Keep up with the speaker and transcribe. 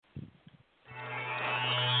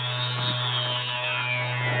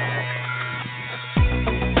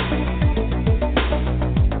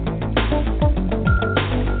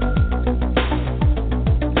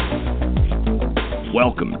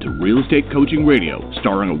Real Estate Coaching Radio,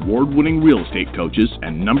 starring award-winning real estate coaches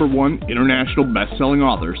and #1 international best-selling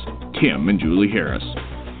authors, Tim and Julie Harris.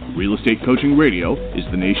 Real Estate Coaching Radio is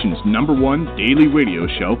the nation's #1 daily radio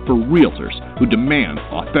show for realtors who demand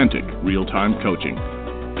authentic, real-time coaching.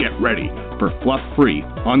 Get ready for fluff-free,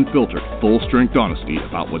 unfiltered, full-strength honesty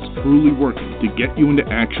about what's truly working to get you into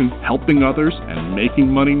action, helping others, and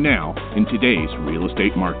making money now in today's real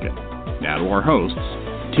estate market. Now to our hosts,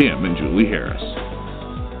 Tim and Julie Harris.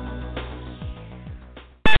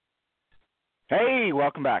 Hey,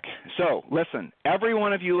 welcome back. So, listen, every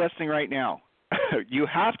one of you listening right now, you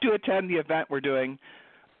have to attend the event we're doing,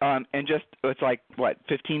 and it's like,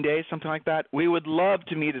 15 days, something like that? We would love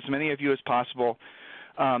to meet as many of you as possible.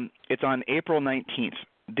 It's on April 19th.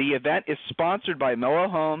 The event is sponsored by Mellow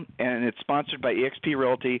Home, and it's sponsored by eXp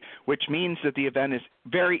Realty, which means that the event is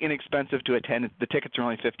very inexpensive to attend. The tickets are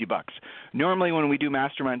only $50. Normally when we do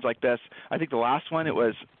masterminds like this, I think the last one it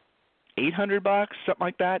was $800, something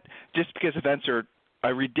like that, just because events are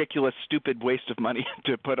a ridiculous, stupid waste of money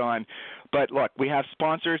to put on. But look, we have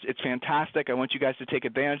sponsors. It's fantastic. I want you guys to take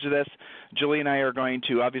advantage of this. Julie and I are going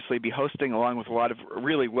to obviously be hosting along with a lot of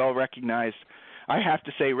really well-recognized, I have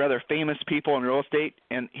to say, rather famous people in real estate.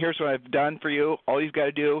 And here's what I've done for you. All you've got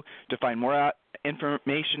to do to find more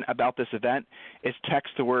information about this event is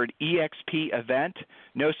text the word EXP event,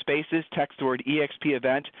 no spaces, text the word EXP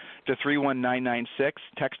event to 31996,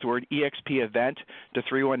 text the word EXP event to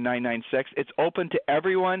 31996. It's open to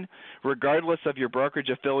everyone regardless of your brokerage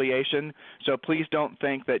affiliation, so please don't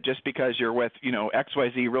think that just because you're with,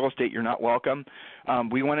 XYZ Real Estate you're not welcome.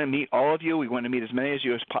 We want to meet all of you. We want to meet as many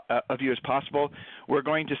of you as possible. We're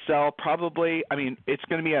going to sell it's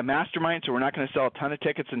going to be a mastermind, so we're not going to sell a ton of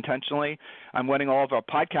tickets intentionally. I'm wanting all of our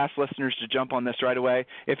podcast listeners to jump on this right away.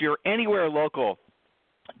 If you're anywhere local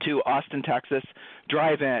to Austin, Texas,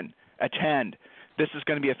 drive in, attend. This is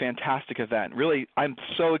going to be a fantastic event. Really, I'm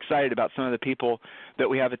so excited about some of the people that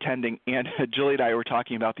we have attending, and Julie and I were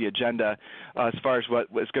talking about the agenda as far as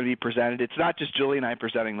what was going to be presented. It's not just Julie and I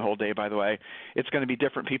presenting the whole day, by the way. It's going to be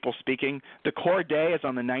different people speaking. The core day is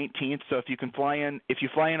on the 19th, so if you fly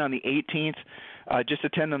in on the 18th, just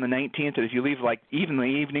attend on the 19th, and if you leave even the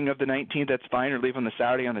evening of the 19th, that's fine, or leave on the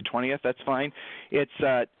Saturday on the 20th, that's fine.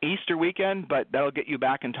 It's Easter weekend, but that'll get you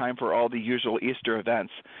back in time for all the usual Easter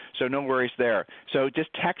events, so no worries there. So just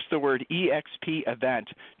text the word EXP event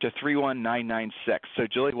to 31996. So,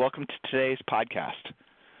 Julie, welcome to today's podcast.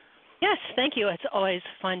 Yes, thank you. It's always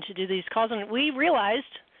fun to do these calls, and we realized,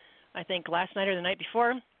 I think last night or the night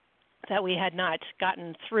before, that we had not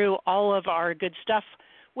gotten through all of our good stuff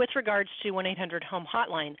with regards to 1-800-HOME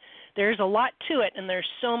hotline. There's a lot to it, and there's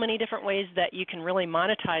so many different ways that you can really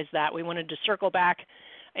monetize that. We wanted to circle back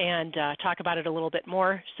and talk about it a little bit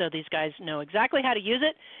more so these guys know exactly how to use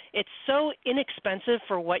it. It's so inexpensive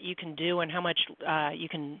for what you can do and how much you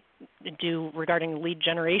can do regarding lead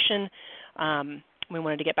generation. We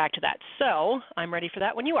wanted to get back to that. So I'm ready for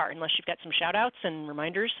that when you are, unless you've got some shout-outs and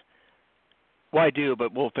reminders. Well, I do,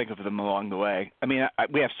 but we'll think of them along the way. We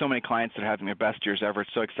have so many clients that are having their best years ever.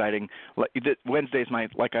 It's so exciting. Wednesday's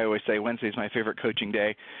like I always say, Wednesday's my favorite coaching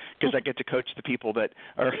day because I get to coach the people that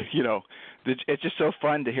are, it's just so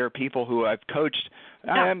fun to hear people who I've coached.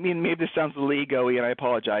 Yeah. Maybe this sounds a little ego-y, and I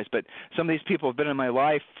apologize, but some of these people have been in my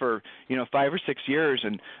life for, 5 or 6 years,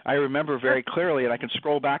 and I remember very clearly, and I can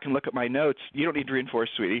scroll back and look at my notes. You don't need to reinforce,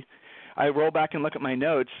 sweetie. I roll back and look at my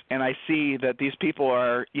notes, and I see that these people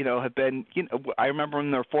are, have been, I remember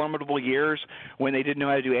in their formidable years when they didn't know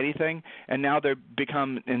how to do anything, and now they've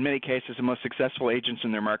become, in many cases, the most successful agents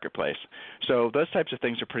in their marketplace. So those types of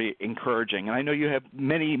things are pretty encouraging, and I know you have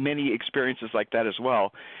many, many experiences like that as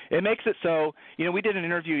well. It makes it so, we did an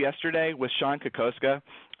interview yesterday with Sean Kokoska,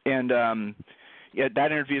 and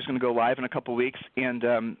that interview is going to go live in a couple weeks,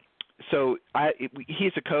 and so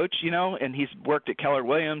he's a coach, and he's worked at Keller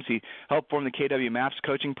Williams. He helped form the KW Maps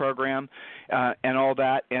coaching program and all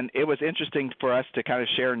that. And it was interesting for us to kind of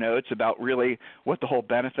share notes about really what the whole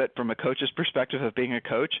benefit from a coach's perspective of being a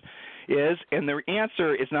coach is. And the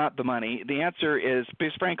answer is not the money. The answer is,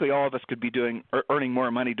 because frankly, all of us could be earning more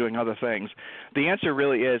money doing other things. The answer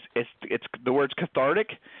really is, it's the word's cathartic.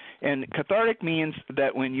 And cathartic means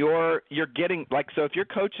that when you're getting, so if you're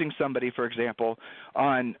coaching somebody, for example,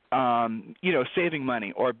 on, saving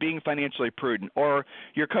money or being financially prudent, or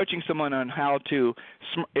you're coaching someone on how to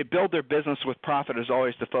build their business with profit is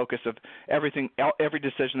always the focus of every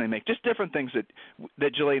decision they make, just different things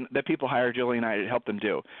that people hire Julie and I to help them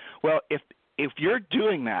do. Well, if if you're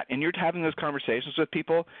doing that and you're having those conversations with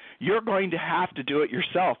people, you're going to have to do it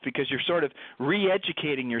yourself because you're sort of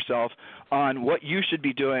re-educating yourself on what you should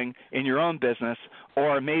be doing in your own business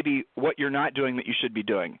or maybe what you're not doing that you should be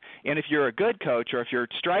doing. And if you're a good coach or if you're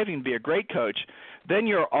striving to be a great coach, then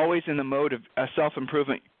you're always in the mode of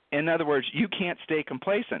self-improvement. In other words, you can't stay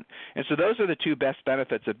complacent. And so those are the two best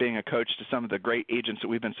benefits of being a coach to some of the great agents that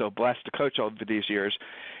we've been so blessed to coach over these years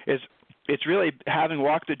is it's really having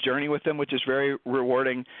walked the journey with them, which is very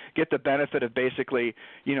rewarding, get the benefit of basically,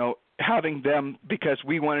 having them because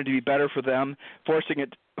we wanted to be better for them,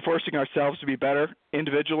 forcing ourselves to be better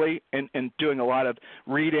individually and doing a lot of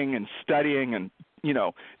reading and studying and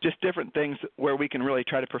just different things where we can really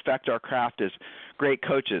try to perfect our craft as great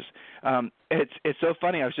coaches. It's so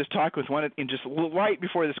funny. I was just talking with just right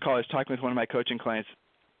before this call, I was talking with one of my coaching clients,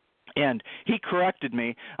 and he corrected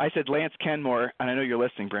me. I said Lance Kenmore, and I know you're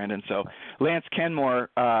listening, Brandon. So Lance Kenmore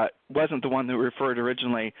wasn't the one who referred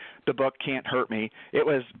originally the book Can't Hurt Me. It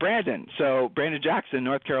was Brandon. So Brandon Jackson,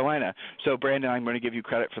 North Carolina. So Brandon, I'm going to give you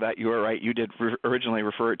credit for that. You were right. You did originally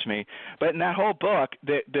refer it to me. But in that whole book,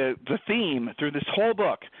 the theme through this whole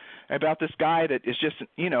book about this guy that is just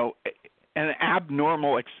an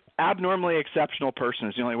abnormally exceptional person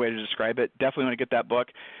is the only way to describe it. Definitely want to get that book.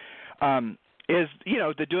 Is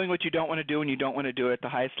the doing what you don't want to do and you don't want to do it at the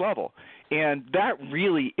highest level. And that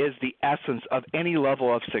really is the essence of any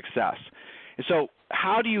level of success. And so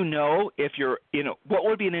how do you know if you're, what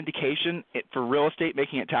would be an indication for real estate,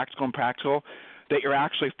 making it tactical and practical, that you're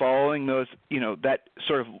actually following those, that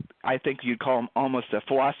sort of, I think you'd call them almost a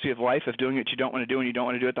philosophy of life of doing what you don't want to do and you don't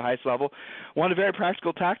want to do it at the highest level? One, a very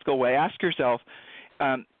practical, tactical way, ask yourself,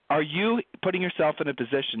 are you putting yourself in a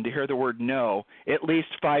position to hear the word no at least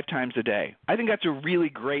 5 times a day? I think that's a really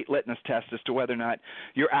great litmus test as to whether or not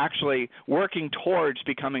you're actually working towards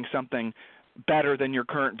becoming something better than your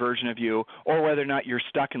current version of you, or whether or not you're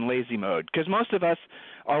stuck in lazy mode. Because most of us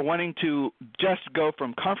are wanting to just go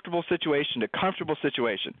from comfortable situation to comfortable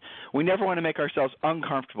situation. We never want to make ourselves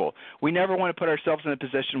uncomfortable. We never want to put ourselves in a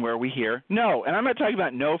position where we hear no. And I'm not talking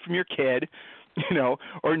about no from your kid,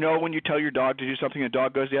 or no when you tell your dog to do something and the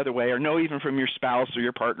dog goes the other way, or no even from your spouse or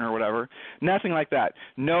your partner or whatever. Nothing like that.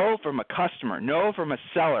 No from a customer, no from a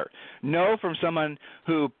seller, no from someone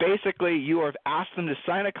who basically you have asked them to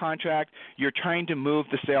sign a contract, you're trying to move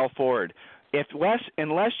the sale forward.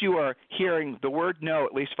 Unless you are hearing the word no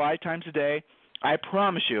at least 5 times a day, I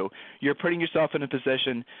promise you're putting yourself in a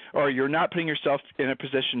position, or you're not putting yourself in a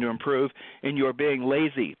position to improve, and you're being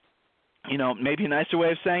lazy. Maybe a nicer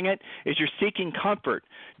way of saying it is you're seeking comfort.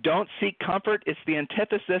 Don't seek comfort. It's the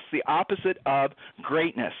antithesis, the opposite of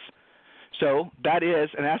greatness. So that is,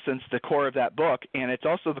 in essence, the core of that book, and it's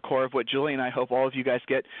also the core of what Julie and I hope all of you guys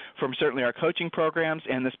get from certainly our coaching programs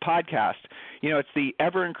and this podcast. It's the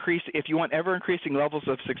if you want ever-increasing levels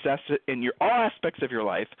of success in all aspects of your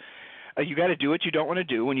life, you got to do what you don't want to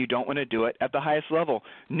do when you don't want to do it at the highest level.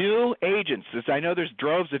 New agents, as I know there's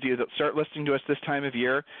droves of you that start listening to us this time of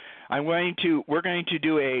year, we're going to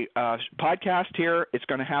do a podcast here. It's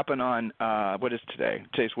going to happen on, what is today?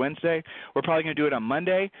 Today's Wednesday. We're probably going to do it on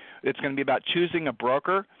Monday. It's going to be about choosing a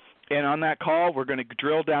broker. And on that call, we're going to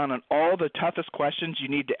drill down on all the toughest questions you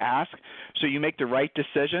need to ask so you make the right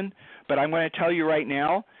decision. But I'm going to tell you right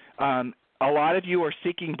now, a lot of you are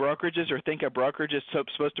seeking brokerages or think a brokerage is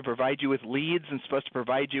supposed to provide you with leads and supposed to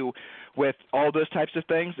provide you with all those types of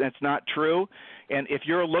things, and it's not true. And if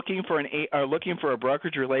you're looking for a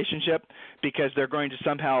brokerage relationship because they're going to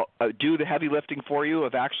somehow do the heavy lifting for you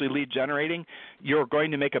of actually lead generating, you're going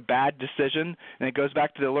to make a bad decision. And it goes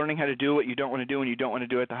back to the learning how to do what you don't want to do when you don't want to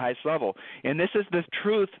do it at the highest level. And this is the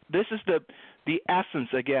truth. This is the essence,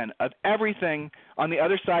 again, of everything on the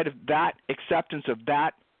other side of that acceptance of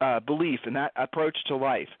that belief and that approach to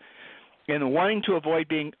life, and wanting to avoid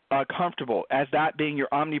being comfortable as that being your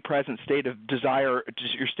omnipresent state of desire,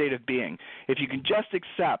 your state of being. If you can just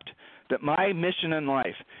accept that my mission in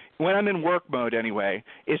life, when I'm in work mode anyway,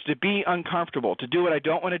 is to be uncomfortable, to do what I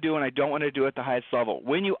don't want to do and I don't want to do at the highest level.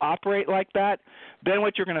 When you operate like that, then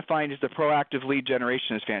what you're going to find is the proactive lead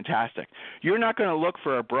generation is fantastic. You're not going to look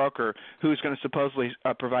for a broker who's going to supposedly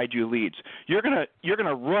provide you leads. You're going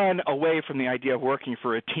to run away from the idea of working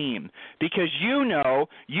for a team because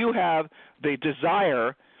you have the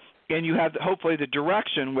desire and you have hopefully the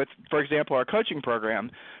direction with, for example, our coaching program,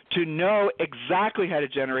 to know exactly how to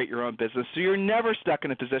generate your own business so you're never stuck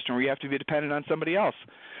in a position where you have to be dependent on somebody else.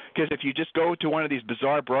 Because if you just go to one of these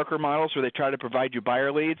bizarre broker models where they try to provide you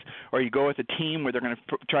buyer leads, or you go with a team where they're going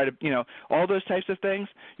to try to, all those types of things,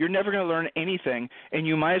 you're never going to learn anything, and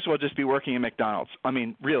you might as well just be working at McDonald's. I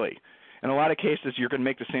mean, really. in a lot of cases, you're going to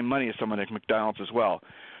make the same money as someone at McDonald's as well.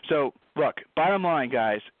 So, look, bottom line,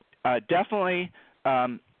 guys, definitely,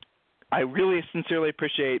 I really sincerely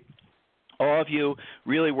appreciate all of you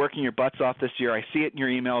really working your butts off this year. I see it in your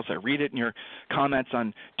emails. I read it in your comments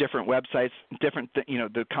on different websites,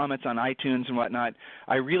 the comments on iTunes and whatnot.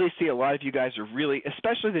 I really see a lot of you guys are really,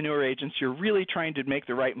 especially the newer agents, you're really trying to make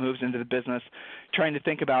the right moves into the business, trying to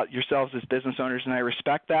think about yourselves as business owners, and I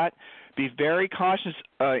respect that. Be very conscious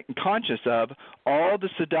of all the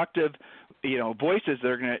seductive voices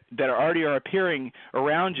that already are appearing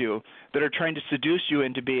around you that are trying to seduce you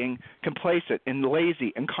into being complacent and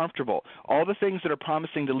lazy and comfortable. All the things that are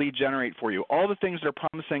promising to lead generate for you, all the things that are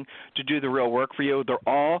promising to do the real work for you, they're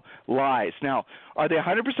all lies. Now, are they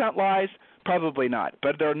 100% lies? Probably not,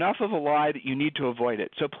 but they're enough of a lie that you need to avoid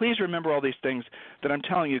it. So please remember all these things that I'm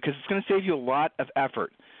telling you, because it's going to save you a lot of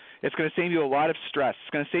effort. It's going to save you a lot of stress. It's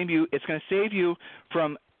going to save you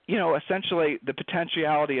from, essentially the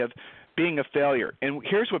potentiality of being a failure. And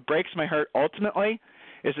here's what breaks my heart ultimately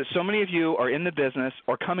is that so many of you are in the business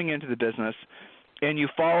or coming into the business and you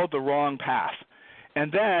follow the wrong path.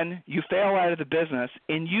 And then you fail out of the business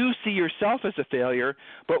and you see yourself as a failure,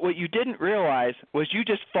 but what you didn't realize was you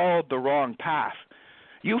just followed the wrong path.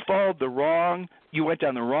 You went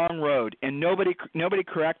down the wrong road, and nobody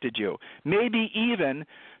corrected you. Maybe even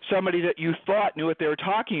somebody that you thought knew what they were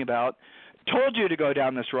talking about told you to go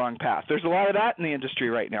down this wrong path. There's a lot of that in the industry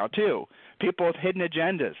right now too. People with hidden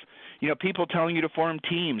agendas. People telling you to form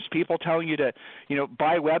teams, people telling you to,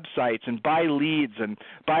 buy websites and buy leads and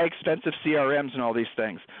buy expensive CRMs and all these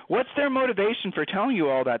things. What's their motivation for telling you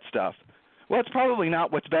all that stuff? Well, it's probably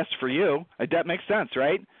not what's best for you. That makes sense,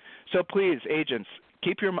 right? So please, agents,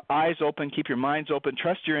 keep your eyes open, keep your minds open,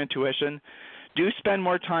 trust your intuition. Do spend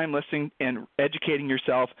more time listening and educating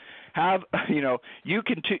yourself. You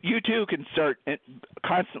too can start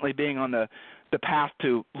constantly being on the path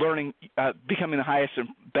to learning, becoming the highest and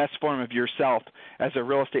best form of yourself as a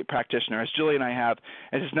real estate practitioner, as Julie and I have,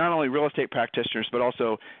 as not only real estate practitioners, but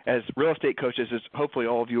also as real estate coaches, as hopefully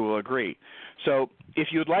all of you will agree. So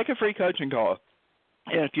if you would like a free coaching call,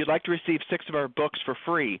 and if you'd like to receive 6 of our books for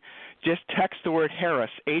free, just text the word Harris,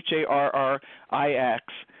 Harris,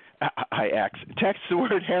 text the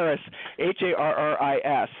word Harris,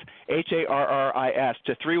 Harris,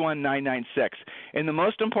 to 31996. And the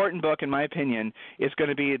most important book, in my opinion, is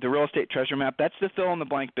going to be the Real Estate Treasure Map. That's the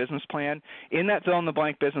fill-in-the-blank business plan. In that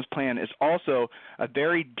fill-in-the-blank business plan is also a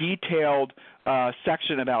very detailed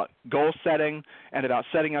section about goal setting and about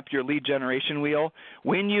setting up your lead generation wheel.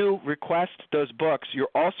 When you request those books, you're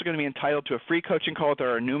also going to be entitled to a free coaching call with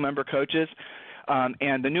our new member coaches.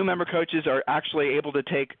 And the new member coaches are actually able to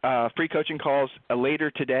take free coaching calls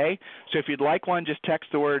later today. So if you'd like one, just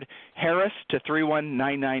text the word Harris to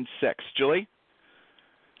 31996. Julie?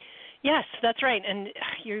 Yes, that's right. And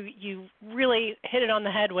you really hit it on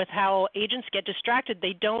the head with how agents get distracted.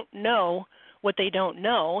 They don't know what they don't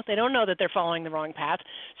know. They don't know that they're following the wrong path.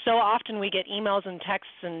 So often we get emails and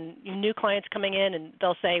texts and new clients coming in, and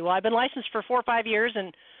they'll say, well, I've been licensed for 4 or 5 years,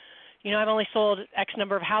 and I've only sold X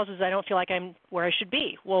number of houses. I don't feel like I'm where I should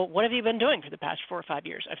be. Well, what have you been doing for the past 4 or 5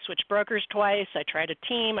 years? I've switched brokers twice. I tried a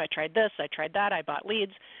team. I tried this. I tried that. I bought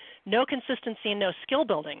leads. No consistency and no skill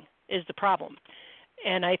building is the problem.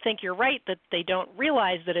 And I think you're right that they don't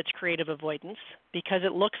realize that it's creative avoidance because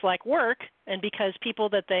it looks like work and because people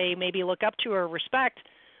that they maybe look up to or respect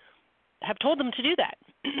have told them to do that.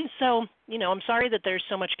 So, I'm sorry that there's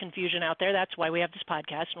so much confusion out there. That's why we have this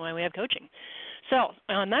podcast and why we have coaching. So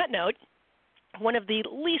on that note, one of the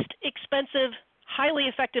least expensive, highly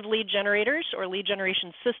effective lead generators or lead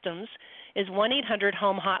generation systems is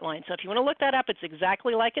 1-800-HOME hotline. So if you want to look that up, it's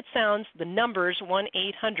exactly like it sounds. The numbers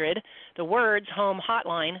 1-800, the words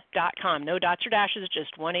homehotline.com. No dots or dashes,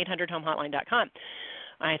 just 1-800-HOMEHotline.com.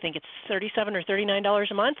 I think it's $37 or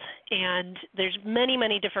 $39 a month, and there's many,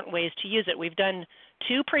 many different ways to use it. We've done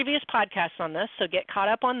 2 previous podcasts on this, so get caught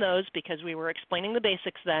up on those because we were explaining the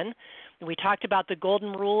basics then. We talked about the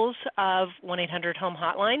golden rules of 1-800-HOME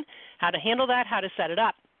hotline, how to handle that, how to set it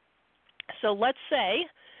up. So let's say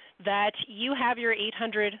that you have your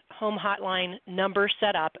 800-HOME hotline number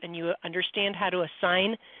set up and you understand how to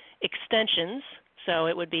assign extensions. So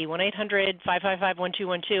it would be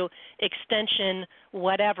 1-800-555-1212, extension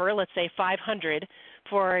whatever, let's say 500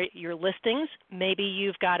 for your listings. Maybe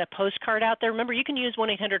you've got a postcard out there. Remember, you can use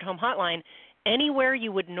 1-800-HOME hotline anywhere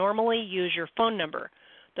you would normally use your phone number.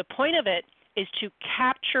 The point of it is to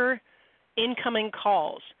capture incoming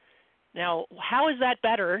calls. Now, how is that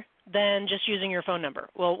better than just using your phone number?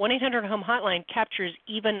 Well, 1-800-HOME hotline captures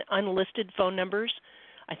even unlisted phone numbers.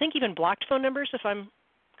 I think even blocked phone numbers, if I'm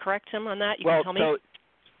correct, Tim, on that. You can tell me.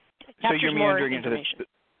 So you're meandering into information. this.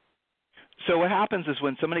 So what happens is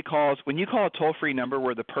when somebody calls, when you call a toll-free number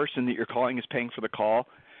where the person that you're calling is paying for the call,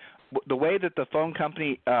 the way that the phone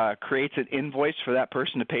company creates an invoice for that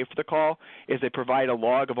person to pay for the call is they provide a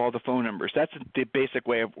log of all the phone numbers. That's the basic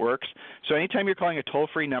way it works. So anytime you're calling a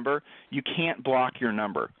toll-free number, you can't block your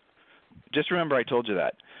number. Just remember I told you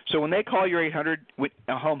that. So when they call your 800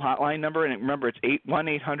 home hotline number, and remember it's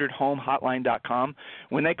 1-800-HOME-HOTLINE.com,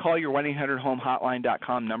 when they call your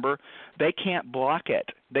 1-800-HOME-HOTLINE.com number, they can't block it.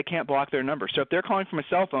 They can't block their number. So if they're calling from a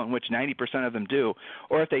cell phone, which 90% of them do,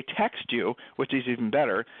 or if they text you, which is even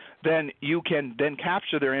better, then you can then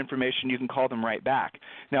capture their information. You can call them right back.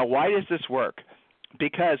 Now, why does this work?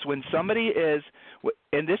 Because when somebody is,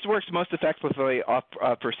 and this works most effectively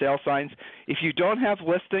for sale signs, if you don't have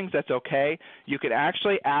listings, that's okay. You could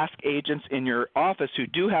actually ask agents in your office who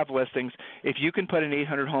do have listings if you can put an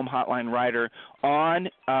 800-home hotline rider on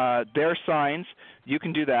their signs. You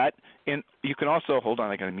can do that. And you can also, hold on,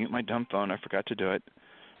 I got to mute my dumb phone. I forgot to do it.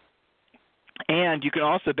 And you can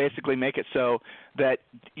also basically make it so that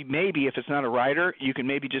maybe if it's not a rider, you can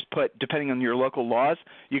maybe just put, depending on your local laws,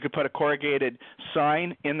 you could put a corrugated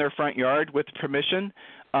sign in their front yard with permission,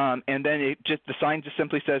 and then the sign just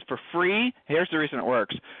simply says for free, here's the reason it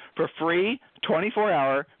works, for free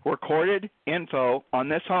 24-hour recorded info on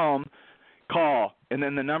this home, call, and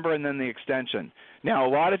then the number and then the extension. Now,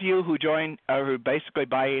 a lot of you who join, who basically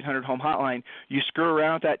buy 800 Home Hotline, you screw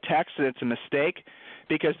around with that text and it's a mistake.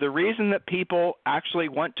 Because the reason that people actually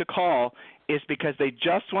want to call is because they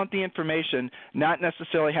just want the information, not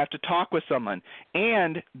necessarily have to talk with someone.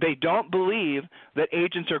 And they don't believe that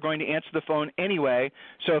agents are going to answer the phone anyway.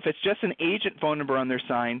 So if it's just an agent phone number on their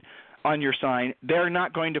sign, they're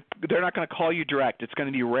not going to call you direct. It's going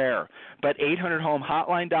to be rare. But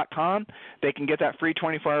 800HOMEHOTLINE.com, they can get that free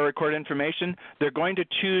 24-hour recorded information. They're going to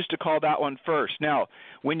choose to call that one first. Now,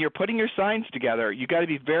 when you're putting your signs together, you got to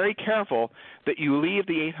be very careful that you leave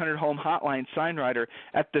the 800 Home Hotline sign rider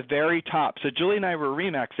at the very top. So Julie and I were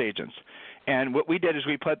RE/MAX agents. And what we did is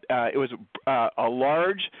we put it was a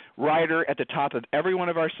large rider at the top of every one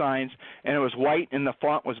of our signs, and it was white and the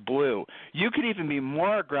font was blue. You could even be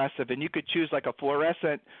more aggressive, and you could choose like a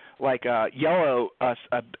fluorescent, like a yellow,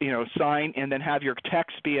 sign, and then have your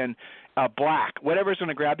text be in black. Whatever's going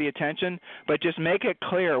to grab the attention, but just make it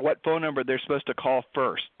clear what phone number they're supposed to call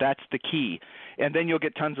first. That's the key, and then you'll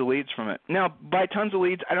get tons of leads from it. Now, by tons of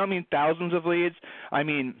leads, I don't mean thousands of leads. I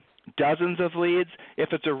mean dozens of leads. If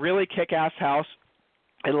it's a really kick-ass house,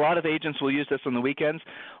 and a lot of agents will use this on the weekends.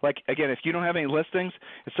 Like, again, if you don't have any listings,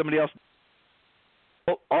 if somebody else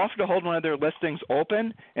offer to hold one of their listings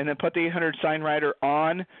open and then put the 800 sign rider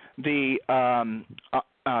on the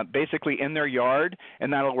basically in their yard,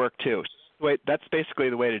 and that'll work too. That's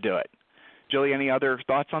basically the way to do it. Julie, any other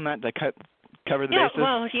thoughts on that? Did I cover the bases? Yeah,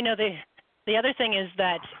 well, the other thing is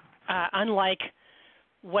that unlike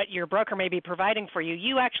what your broker may be providing for you,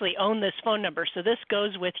 you actually own this phone number. So this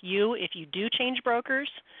goes with you if you do change brokers.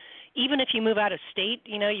 Even if you move out of state,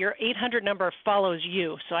 your 800 number follows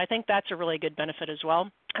you. So I think that's a really good benefit as well.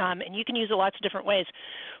 And you can use it lots of different ways.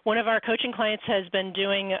 One of our coaching clients has been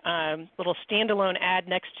doing a little standalone ad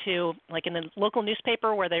next to, like in the local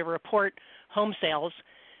newspaper where they report home sales.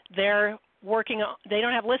 They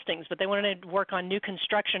don't have listings, but they wanted to work on new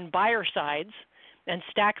construction buyer sides and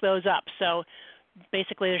stack those up. So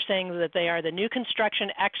basically they're saying that they are the new construction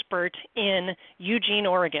expert in Eugene,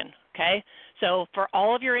 Oregon, okay? So for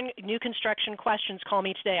all of your new construction questions, call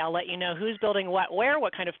me today. I'll let you know who's building what where,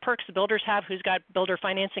 what kind of perks the builders have, who's got builder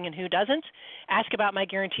financing and who doesn't. Ask about my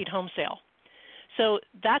guaranteed home sale. So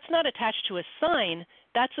that's not attached to a sign.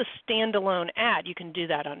 That's a standalone ad. You can do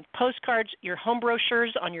that on postcards, your home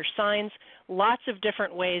brochures, on your signs, lots of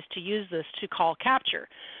different ways to use this to call capture.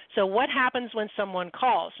 So what happens when someone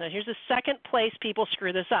calls? Now here's the second place people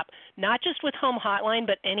screw this up, not just with Home Hotline,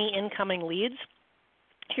 but any incoming leads.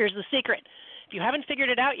 Here's the secret. If you haven't figured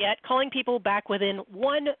it out yet, calling people back within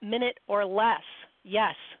 1 minute or less.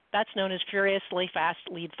 Yes, that's known as furiously fast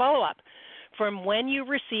lead follow-up. From when you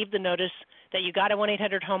receive the notice that you got a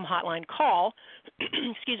 1-800-HOME hotline call,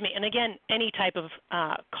 excuse me, and again, any type of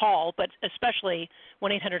call, but especially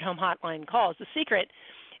 1-800-HOME hotline calls, the secret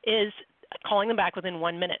is calling them back within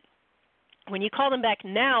 1 minute. When you call them back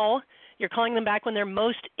now, you're calling them back when they're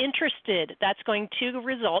most interested. That's going to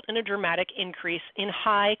result in a dramatic increase in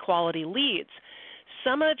high-quality leads.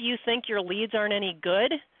 Some of you think your leads aren't any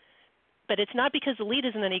good, but it's not because the lead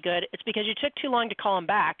isn't any good. It's because you took too long to call them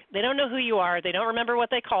back. They don't know who you are. They don't remember what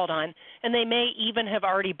they called on, and they may even have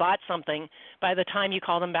already bought something by the time you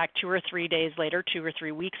call them back 2 or 3 days later, 2 or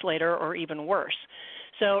 3 weeks later, or even worse.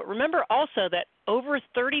 So remember also that over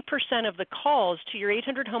 30% of the calls to your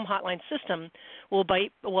 800 home hotline system will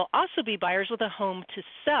also be buyers with a home to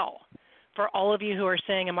sell. For all of you who are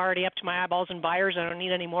saying, I'm already up to my eyeballs in buyers, I don't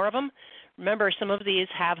need any more of them, remember, some of these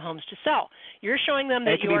have homes to sell. You're showing them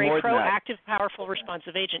that you are a proactive, powerful,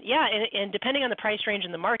 responsive agent. Yeah, and depending on the price range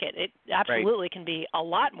in the market, it absolutely can be a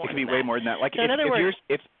lot more than that. It can be way more than that. Like so in other words,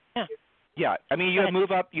 yeah, I mean, you have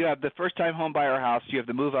move up. You have the first-time home buyer house. You have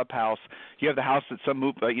the move-up house. You have the house that's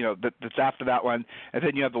that's after that one, and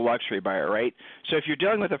then you have the luxury buyer, right? So if you're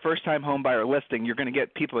dealing with a first-time home buyer listing, you're going to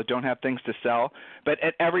get people that don't have things to sell. But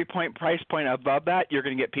at every price point above that, you're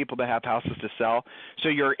going to get people that have houses to sell. So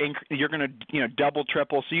you're going to double,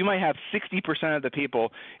 triple. So you might have 60% of the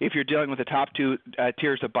people, if you're dealing with the top two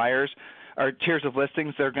tiers of buyers, or tiers of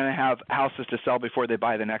listings, they're going to have houses to sell before they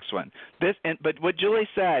buy the next one. But what Julie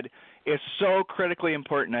said is so critically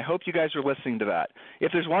important. I hope you guys are listening to that.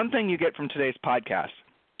 If there's one thing you get from today's podcast,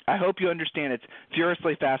 I hope you understand it's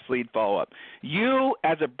furiously fast lead follow-up. You,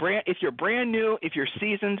 as a brand, if you're brand new, if you're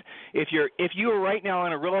seasoned, if you are right now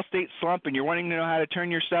in a real estate slump and you're wanting to know how to turn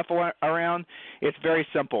your stuff around, it's very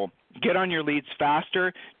simple. Get on your leads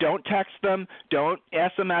faster. Don't text them. Don't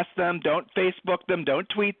SMS them. Don't Facebook them. Don't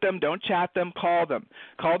tweet them. Don't chat them. Call them.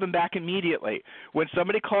 Call them back immediately. When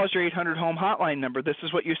somebody calls your 800 home hotline number, this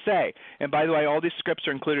is what you say. And by the way, all these scripts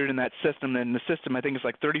are included in that system. And the system, I think, is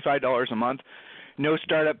like $35 a month. No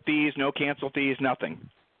startup fees, no cancel fees, nothing.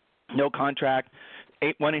 No contract.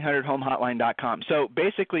 1-800-HOME-HOTLINE.com. So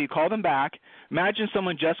basically, you call them back. Imagine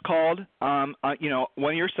someone just called, one of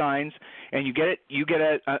your signs, and you get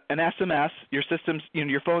an SMS. Your system's,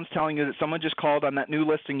 your phone's telling you that someone just called on that new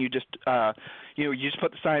listing. You just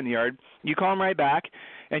put the sign in the yard. You call them right back,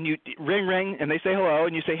 and you ring, and they say hello,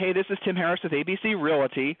 and you say, hey, this is Tim Harris with ABC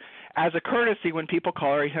Realty. As a courtesy, when people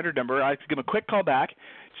call our 800 number, I give them a quick call back,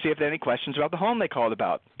 see if they have any questions about the home they called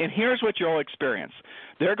about. And here's what you'll experience.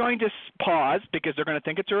 They're going to pause because they're going to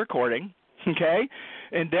think it's a recording, okay?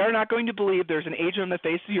 And they're not going to believe there's an agent on the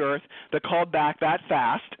face of the earth that called back that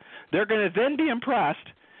fast. They're going to then be impressed,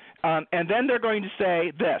 and then they're going to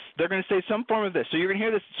say this. They're going to say some form of this. So you're going to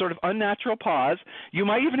hear this sort of unnatural pause. You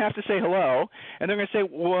might even have to say hello, and they're going to say,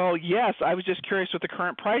 well, yes, I was just curious what the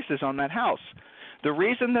current price is on that house. The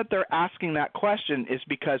reason that they're asking that question is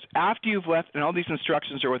because after you've left, and all these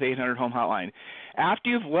instructions are with 800 Home Hotline,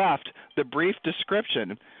 after you've left the brief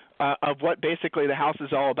description of what basically the house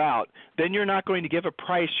is all about, then you're not going to give a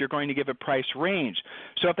price, you're going to give a price range.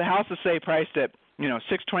 So if the house is, say, priced at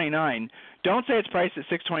 $629, don't say it's priced at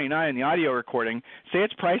 $629 in the audio recording. Say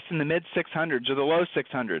it's priced in the mid-600s or the low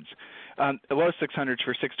 600s. Low 600s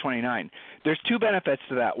for $629. There's two benefits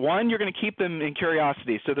to that. One, you're going to keep them in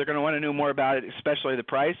curiosity, so they're going to want to know more about it, especially the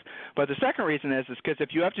price. But the second reason is because if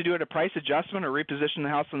you have to do a price adjustment or reposition the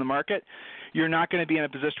house in the market, you're not going to be in a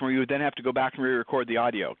position where you would then have to go back and re-record the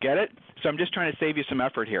audio. Get it? So I'm just trying to save you some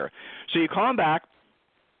effort here. So you call them back.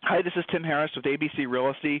 Hi, this is Tim Harris with ABC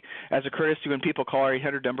Realty. As a courtesy, when people call our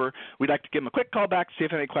 800 number, we'd like to give them a quick call back to see if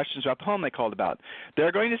they have any questions about the home they called about.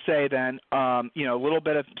 They're going to say then, a little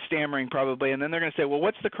bit of stammering probably, and then they're going to say, well,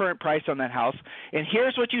 what's the current price on that house? And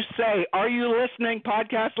here's what you say. Are you listening,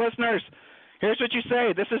 podcast listeners? Here's what you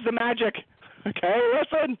say. This is the magic. Okay,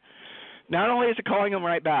 listen. Not only is it calling them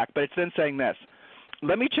right back, but it's then saying this.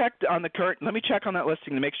 Let me check on that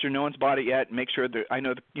listing to make sure no one's bought it yet, and make sure that I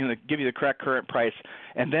know, give you the correct current price,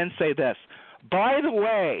 and then say this. By the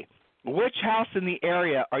way, which house in the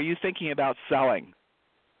area are you thinking about selling?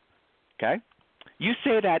 Okay? You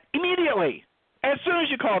say that immediately, as soon as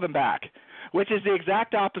you call them back, which is the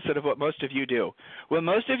exact opposite of what most of you do. What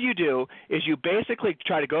most of you do is you basically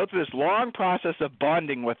try to go through this long process of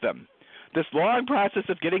bonding with them. This long process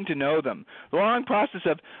of getting to know them, the long process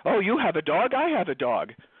of, oh, you have a dog, I have a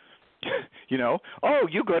dog. Oh,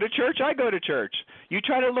 you go to church, I go to church. You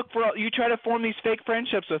try to form these fake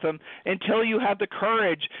friendships with them until you have the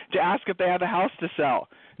courage to ask if they have a house to sell.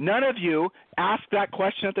 None of you ask that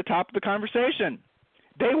question at the top of the conversation.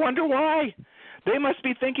 They wonder why. They must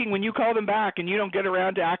be thinking when you call them back and you don't get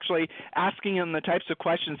around to actually asking them the types of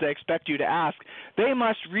questions they expect you to ask, they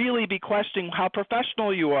must really be questioning how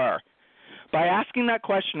professional you are. By asking that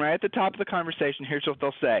question right at the top of the conversation, here's what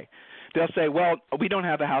they'll say. They'll say, well, we don't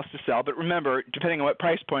have a house to sell, but remember, depending on what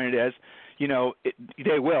price point it is,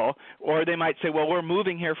 they will. Or they might say, well, we're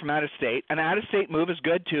moving here from out of state. An out-of-state move is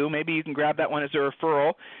good, too. Maybe you can grab that one as a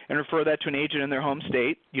referral and refer that to an agent in their home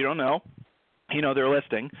state. You don't know. Their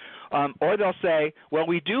listing. Or they'll say, well,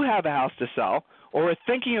 we do have a house to sell, or we're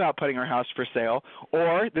thinking about putting our house for sale,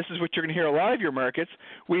 or this is what you're going to hear a lot of your markets,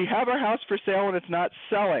 we have our house for sale and it's not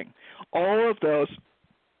selling. All of those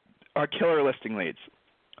are killer listing leads.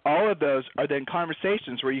 all of those are then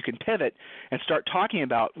conversations where you can pivot and start talking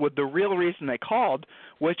about what the real reason they called,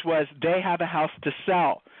 which was they have a house to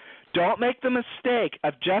sell. Don't make the mistake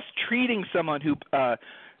of just treating someone who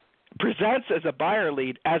presents as a buyer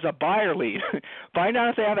lead as a buyer lead. Find out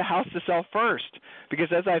if they have a house to sell first, because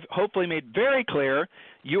as I've hopefully made very clear,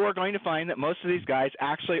 you are going to find that most of these guys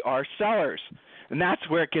actually are sellers, and that's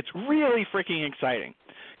where it gets really freaking exciting.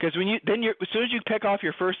 Because as soon as you pick off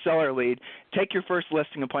your first seller lead, take your first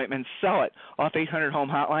listing appointment, sell it off 800 Home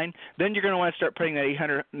Hotline, then you're going to want to start putting that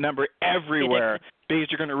 800 number everywhere, because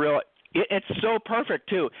you're going to realize it's so perfect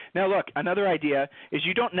too. Now look, another idea is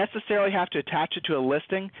you don't necessarily have to attach it to a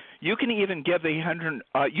listing. You can even give the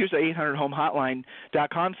use the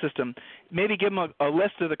 800HomeHotline.com system. Maybe give them a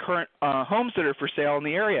list of the current homes that are for sale in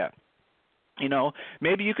the area. You know,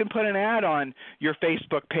 maybe you can put an ad on your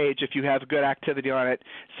Facebook page if you have good activity on it,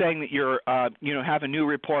 saying that you're, have a new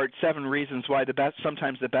report, 7 reasons why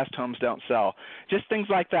sometimes the best homes don't sell. Just things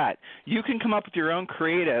like that. You can come up with your own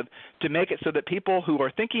creative to make it so that people who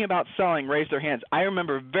are thinking about selling raise their hands. I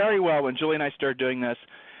remember very well when Julie and I started doing this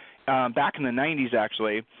back in the 90s,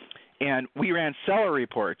 actually, and we ran seller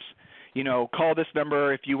reports. You know, call this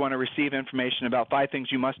number if you want to receive information about 5 things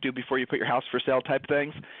you must do before you put your house for sale type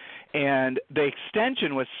things. And the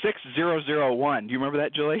extension was 6001. Do you remember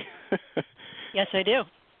that, Julie? Yes, I do.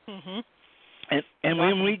 Mm-hmm. And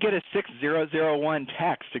when we get a 6001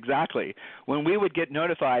 text, exactly, when we would get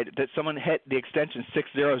notified that someone hit the extension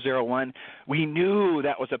 6001, we knew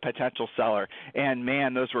that was a potential seller. And,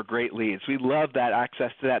 man, those were great leads. We love that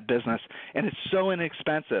access to that business, and it's so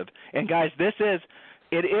inexpensive. And, guys,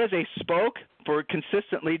 it is a spoke for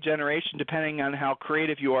consistent lead generation, depending on how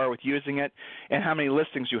creative you are with using it and how many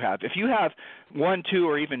listings you have. If you have 1, 2,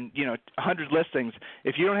 or even 100 listings,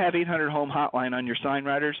 if you don't have 800 Home Hotline on your sign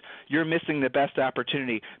writers, you're missing the best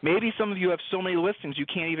opportunity. Maybe some of you have so many listings you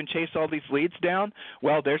can't even chase all these leads down.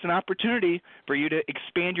 Well, there's an opportunity for you to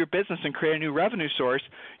expand your business and create a new revenue source.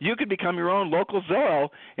 You could become your own local Zillow,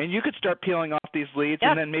 and you could start peeling off these leads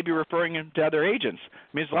and then maybe referring them to other agents. I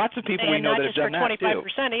mean, there's lots of people we know that have done that too. And not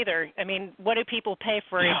just for 25% either. I mean, what do people pay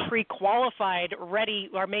for a pre-qualified, ready,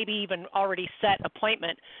 or maybe even already set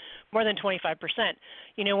appointment? More than 25%.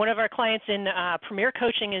 You know, one of our clients in Premier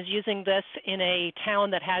Coaching is using this in a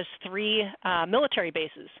town that has 3 military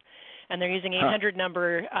bases, and they're using 800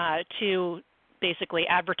 number to basically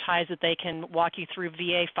advertise that they can walk you through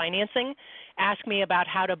VA financing. Ask me about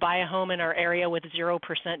how to buy a home in our area with 0%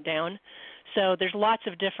 down. So there's lots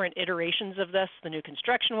of different iterations of this. The new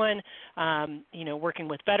construction one, working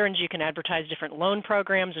with veterans, you can advertise different loan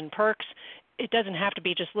programs and perks. It doesn't have to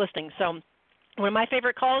be just listings. So one of my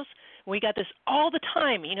favorite calls, we got this all the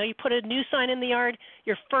time. You know, you put a new sign in the yard,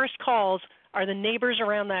 your first calls are the neighbors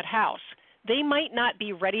around that house. They might not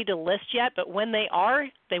be ready to list yet, but when they are,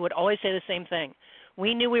 they would always say the same thing.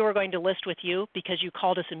 We knew we were going to list with you because you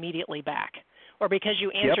called us immediately back, or because you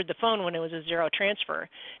answered the phone when it was a 0 transfer.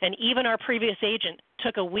 And even our previous agent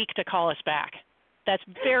took a week to call us back. That's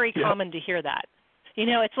very common to hear that. You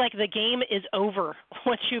know, it's like the game is over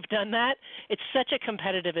once you've done that. It's such a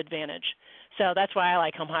competitive advantage. So that's why I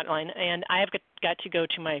like Home Hotline. And I have got to go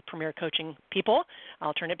to my Premier Coaching people.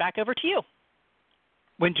 I'll turn it back over to you.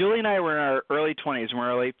 When Julie and I were in our early 20s, and we're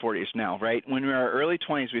in our late 40s now, right? When we were in our early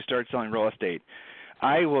 20s, we started selling real estate.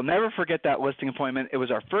 I will never forget that listing appointment. It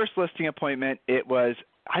was our first listing appointment. It was,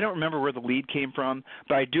 I don't remember where the lead came from,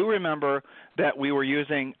 but I do remember that we were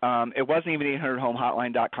using, it wasn't even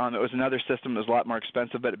 800HomeHotline.com. It was another system that was a lot more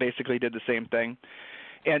expensive, but it basically did the same thing.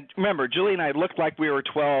 And remember, Julie and I looked like we were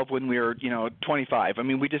 12 when we were, 25. I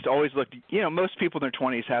mean, we just always looked, most people in their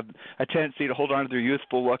 20s have a tendency to hold on to their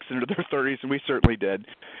youthful looks into their 30s, and we certainly did.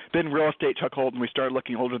 Then real estate took hold, and we started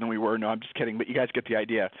looking older than we were. No, I'm just kidding, but you guys get the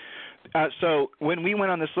idea. So when we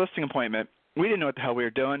went on this listing appointment, we didn't know what the hell we were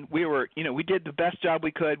doing. We were, we did the best job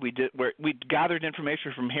we could. We gathered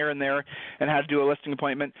information from here and there and had to do a listing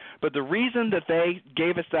appointment. But the reason that they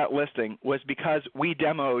gave us that listing was because we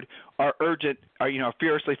demoed our urgent,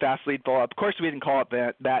 furiously fast lead follow-up. Of course, we didn't call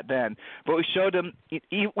it that then, but we showed them.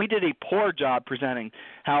 We did a poor job presenting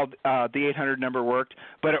how the 800 number worked,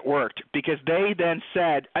 but it worked because they then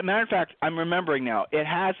said. As a matter of fact, I'm remembering now.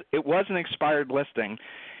 It was an expired listing,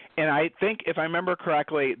 and I think if I remember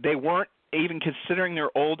correctly, they weren't even considering their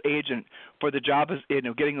old agent for the job of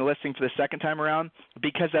getting the listing for the second time around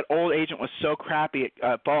because that old agent was so crappy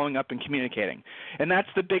at following up and communicating. And that's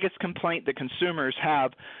the biggest complaint that consumers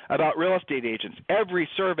have about real estate agents. Every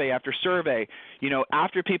survey after survey,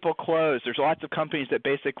 after people close, there's lots of companies that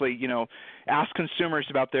basically, ask consumers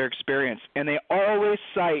about their experience. And they always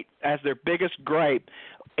cite as their biggest gripe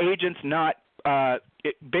agents not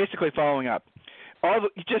basically following up.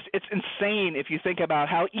 It's insane if you think about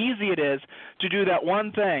how easy it is to do that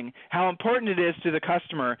one thing, how important it is to the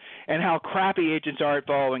customer, and how crappy agents are at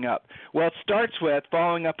following up. Well, it starts with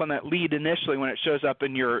following up on that lead initially when it shows up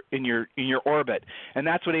in your orbit, and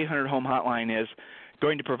that's what 800 Home Hotline is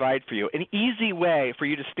going to provide for you. An easy way for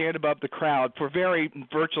you to stand above the crowd for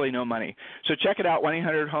virtually no money. So check it out,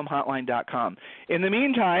 1-800-HOMEHOTLINE.com. In the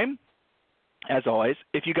meantime, as always,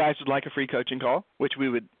 if you guys would like a free coaching call, which we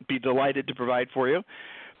would be delighted to provide for you,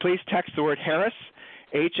 please text the word Harris,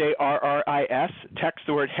 Harris, text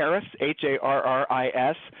the word Harris,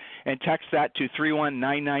 Harris, and text that to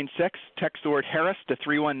 31996. Text the word Harris to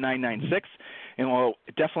 31996, and we'll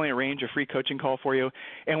definitely arrange a free coaching call for you.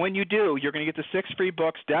 And when you do, you're going to get the 6 free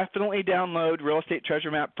books. Definitely download Real Estate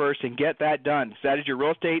Treasure Map first and get that done. So that is your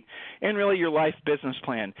real estate and really your life business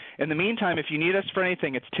plan. In the meantime, if you need us for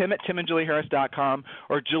anything, it's tim@timandjulieharris.com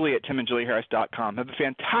or julie@timandjulieharris.com. Have a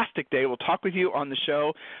fantastic day. We'll talk with you on the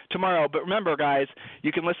show tomorrow. But remember, guys,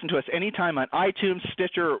 you can listen to us anytime on iTunes,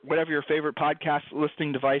 Stitcher, whatever your favorite podcast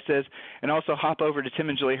listening device is, and also hop over to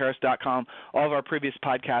timandjulieharris.com. All of our previous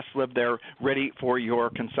podcasts live there ready for your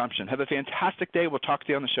consumption. Have a fantastic day. We'll talk to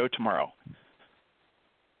you on the show tomorrow.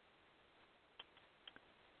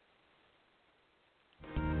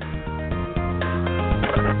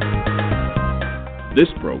 This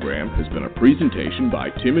program has been a presentation by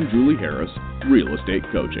Tim and Julie Harris, Real Estate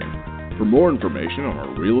Coaching. For more information on our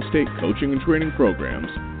real estate coaching and training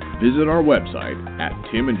programs, visit our website at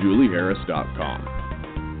timandjulieharris.com.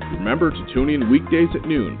 Remember to tune in weekdays at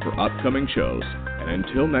noon for upcoming shows, and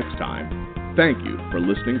until next time, thank you for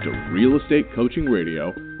listening to Real Estate Coaching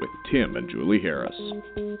Radio with Tim and Julie Harris.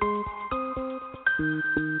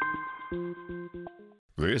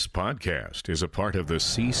 This podcast is a part of the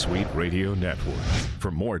C-Suite Radio Network.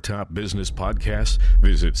 For more top business podcasts,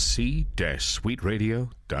 visit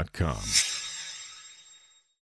c-suiteradio.com.